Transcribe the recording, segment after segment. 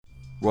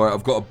Right,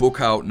 I've got a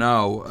book out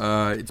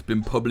now. It's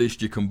been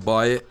published. You can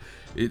buy it.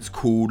 It's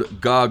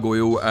called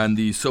Gargoyle, and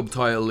the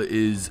subtitle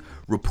is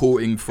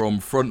Reporting from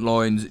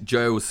Frontlines,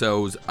 Jail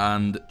Cells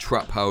and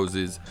Trap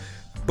Houses.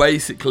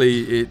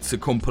 Basically, it's a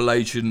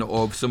compilation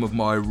of some of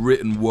my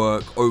written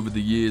work over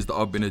the years that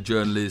I've been a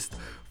journalist,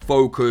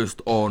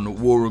 focused on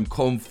war and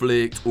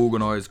conflict,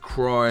 organised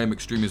crime,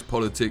 extremist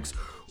politics.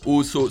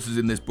 All sorts is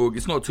in this book.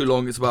 It's not too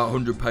long. It's about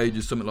 100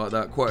 pages, something like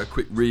that. Quite a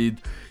quick read.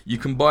 You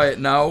can buy it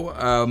now.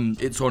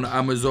 It's on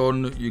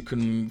Amazon. You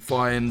can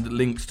find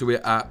links to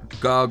it at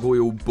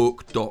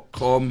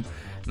gargoylebook.com.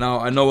 Now,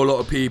 I know a lot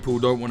of people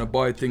don't want to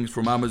buy things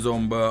from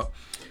Amazon, but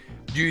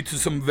due to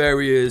some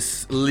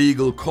various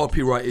legal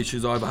copyright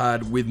issues I've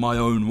had with my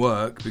own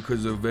work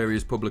because of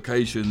various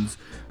publications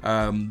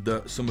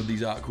that some of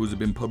these articles have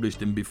been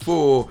published in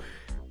before,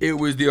 it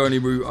was the only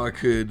route I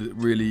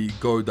could really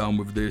go down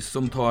with this.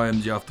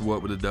 Sometimes you have to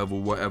work with the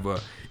devil, whatever.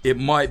 It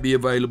might be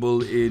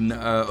available in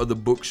other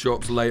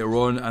bookshops later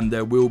on, and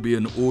there will be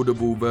an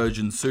Audible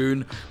version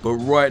soon. But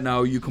right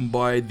now you can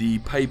buy the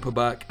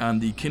paperback and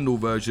the Kindle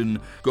version.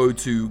 Go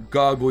to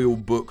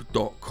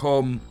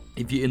gargoylebook.com.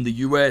 If you're in the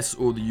US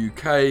or the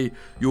UK,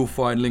 you'll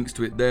find links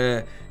to it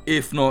there.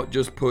 If not,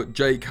 just put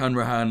Jake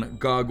Hanrahan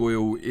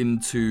Gargoyle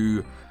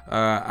into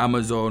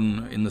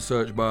Amazon in the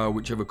search bar,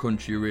 whichever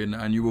country you're in,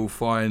 and you will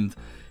find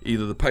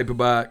either the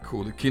paperback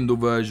or the Kindle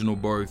version or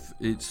both.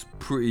 It's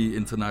pretty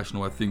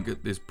international, I think,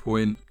 at this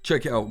point.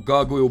 Check it out,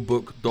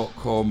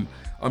 gargoylebook.com.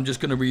 I'm just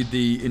going to read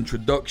the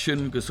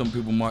introduction because some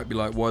people might be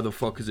like, why the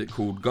fuck is it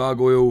called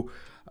Gargoyle?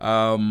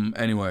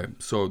 Anyway,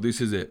 so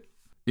this is it.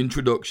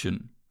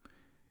 Introduction.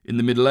 In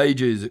the Middle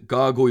Ages,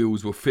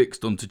 gargoyles were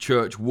fixed onto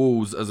church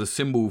walls as a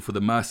symbol for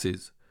the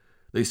masses.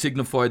 They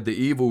signified the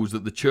evils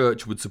that the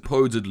church would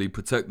supposedly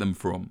protect them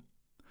from.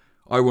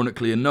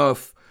 Ironically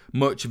enough,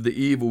 much of the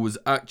evil was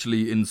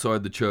actually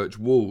inside the church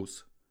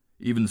walls.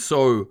 Even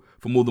so,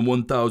 for more than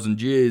 1,000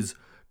 years,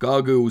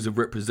 gargoyles have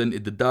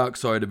represented the dark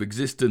side of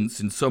existence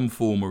in some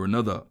form or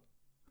another.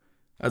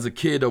 As a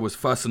kid, I was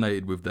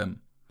fascinated with them.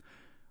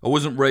 I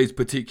wasn't raised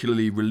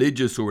particularly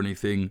religious or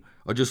anything.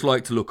 I just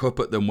liked to look up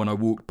at them when I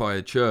walked by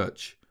a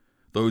church.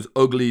 Those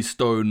ugly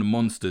stone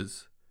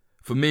monsters.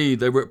 For me,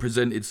 they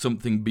represented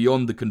something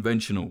beyond the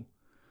conventional.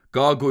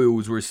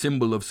 Gargoyles were a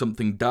symbol of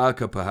something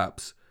darker,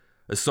 perhaps,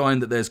 a sign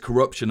that there's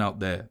corruption out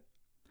there.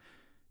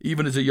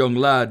 Even as a young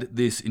lad,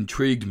 this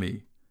intrigued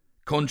me.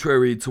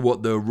 Contrary to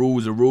what the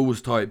rules are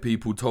rules type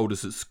people told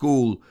us at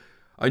school,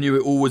 I knew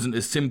it all wasn't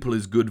as simple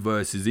as good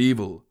versus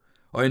evil.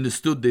 I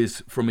understood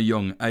this from a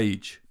young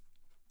age.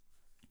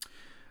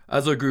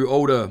 As I grew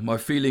older, my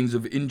feelings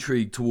of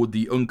intrigue toward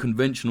the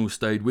unconventional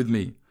stayed with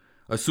me.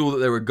 I saw that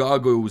there were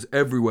gargoyles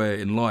everywhere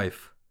in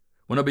life.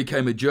 When I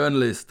became a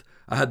journalist,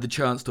 I had the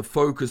chance to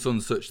focus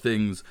on such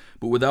things,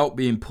 but without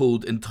being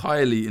pulled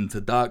entirely into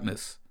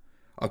darkness.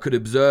 I could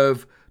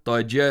observe,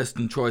 digest,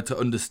 and try to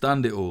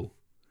understand it all.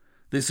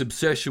 This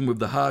obsession with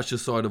the harsher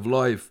side of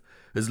life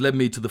has led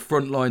me to the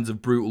front lines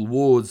of brutal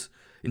wars,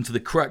 into the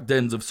crack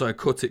dens of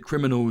psychotic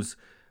criminals,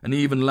 and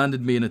even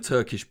landed me in a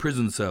Turkish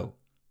prison cell.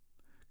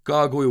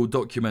 Gargoyle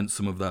documents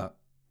some of that.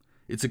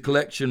 It's a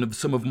collection of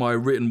some of my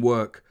written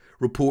work,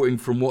 reporting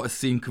from what is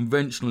seen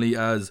conventionally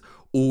as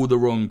all the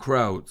wrong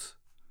crowds.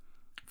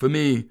 For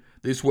me,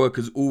 this work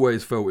has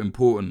always felt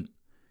important.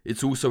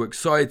 It's also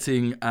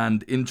exciting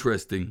and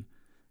interesting.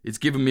 It's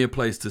given me a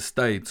place to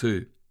stay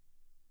too.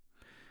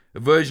 A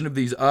version of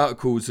these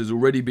articles has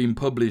already been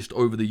published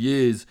over the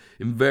years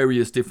in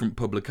various different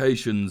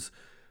publications,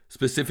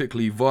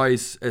 specifically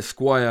Vice,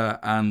 Esquire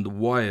and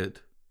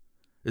Wired.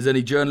 As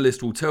any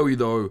journalist will tell you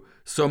though,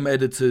 some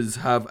editors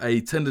have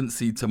a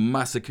tendency to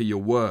massacre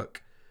your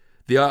work.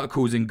 The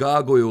articles in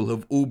Gargoyle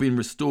have all been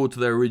restored to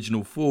their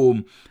original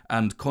form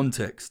and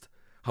context,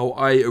 how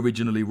I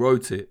originally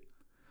wrote it.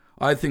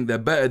 I think they're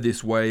better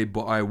this way,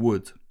 but I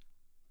would.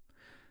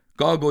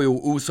 Gargoyle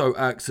also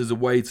acts as a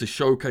way to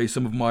showcase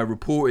some of my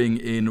reporting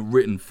in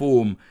written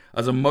form,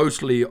 as I'm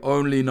mostly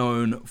only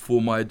known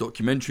for my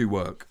documentary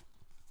work.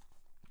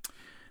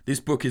 This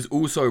book is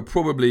also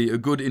probably a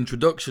good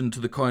introduction to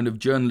the kind of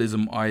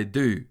journalism I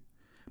do.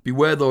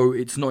 Beware though,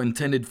 it's not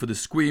intended for the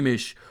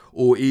squeamish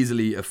or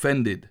easily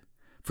offended.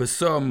 For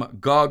some,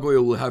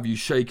 Gargoyle will have you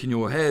shaking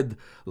your head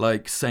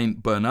like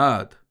Saint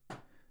Bernard.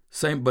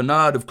 Saint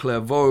Bernard of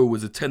Clairvaux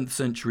was a 10th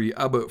century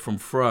abbot from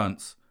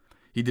France.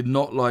 He did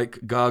not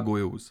like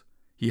gargoyles.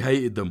 He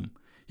hated them.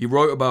 He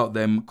wrote about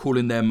them,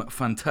 calling them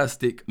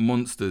fantastic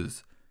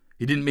monsters.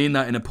 He didn't mean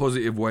that in a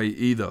positive way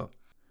either.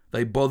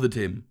 They bothered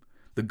him.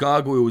 The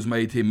gargoyles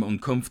made him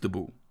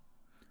uncomfortable.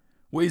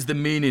 What is the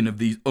meaning of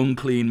these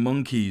unclean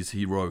monkeys,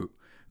 he wrote,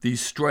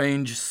 these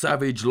strange,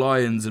 savage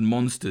lions and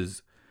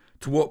monsters?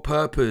 To what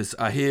purpose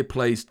are here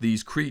placed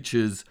these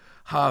creatures,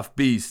 half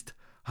beast,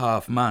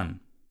 half man?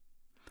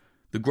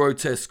 The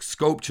grotesque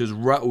sculptures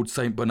rattled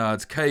Saint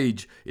Bernard's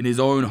cage in his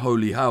own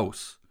holy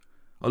house.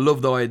 I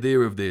love the idea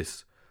of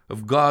this,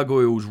 of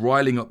gargoyles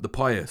riling up the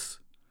pious.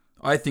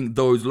 I think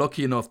those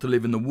lucky enough to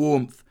live in the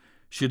warmth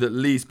should at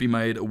least be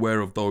made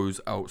aware of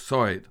those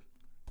outside.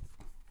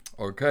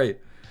 Okay,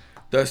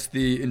 that's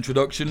the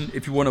introduction.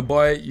 If you want to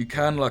buy it, you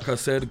can. Like I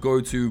said, go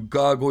to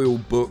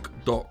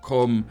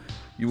gargoylebook.com.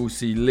 You will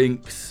see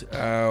links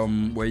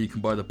where you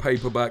can buy the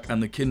paperback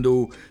and the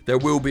Kindle. There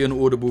will be an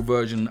Audible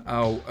version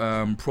out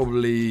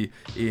probably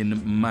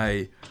in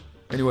May.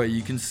 Anyway,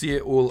 you can see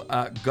it all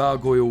at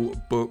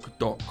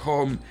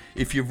gargoylebook.com.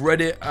 If you've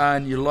read it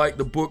and you like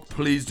the book,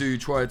 please do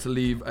try to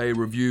leave a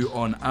review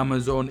on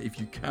Amazon if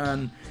you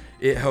can.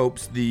 It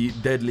helps the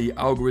Deadly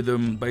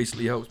algorithm,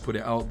 basically helps put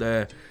it out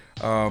there.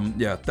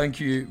 Thank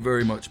you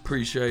very much.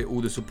 Appreciate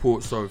all the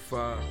support so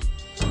far.